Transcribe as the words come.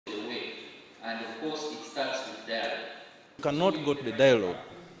And of course, it starts with dialogue. You cannot go to the dialogue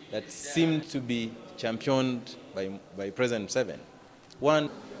that seemed to be championed by President Museveni. One,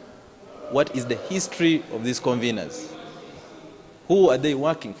 what is the history of these conveners? Who are they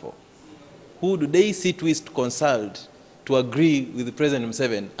working for? Who do they sit with to consult to agree with President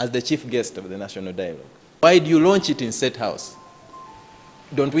Museveni as the chief guest of the National Dialogue? Why do you launch it in State House?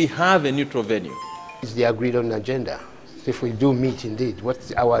 Don't we have a neutral venue? It's the agreed on agenda. If we do meet indeed,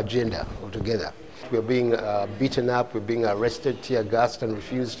 what's our agenda altogether? We're being beaten up, we're being arrested, tear-gassed, and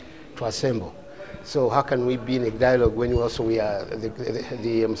refused to assemble. So how can we be in a dialogue when the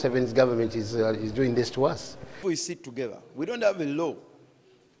Museveni's government is doing this to us? If we sit together, we don't have a law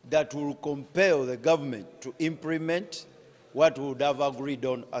that will compel the government to implement what we would have agreed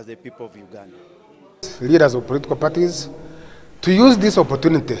on as the people of Uganda. Leaders of political parties to use this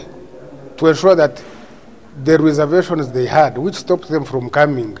opportunity to ensure that the reservations they had, which stopped them from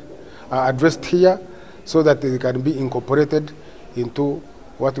coming, are addressed here so that they can be incorporated into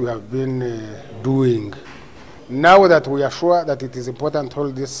what we have been doing. Now that we are sure that it is important to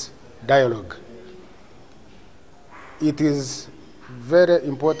hold this dialogue, it is very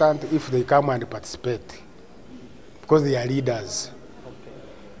important if they come and participate, because they are leaders.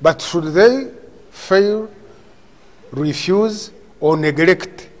 But should they fail, refuse, or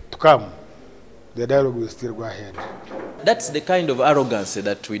neglect to come, the dialogue will still go ahead. That's the kind of arrogance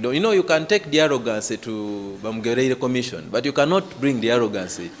that we don't. You know, you can take the arrogance to Bamgemereire Commission, but you cannot bring the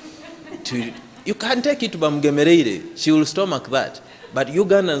arrogance to... You can take it to Bamgemereire. She will stomach that. But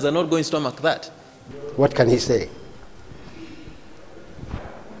Ugandans are not going to stomach that. What can he say?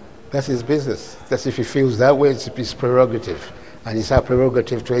 That's his business. That's if he feels that way, it's his prerogative. And it's our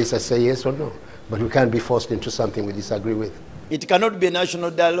prerogative to either say yes or no. But we can't be forced into something we disagree with. It cannot be a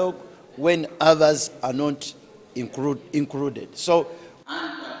national dialogue when others are not included. So,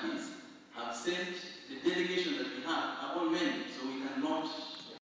 and parties have sent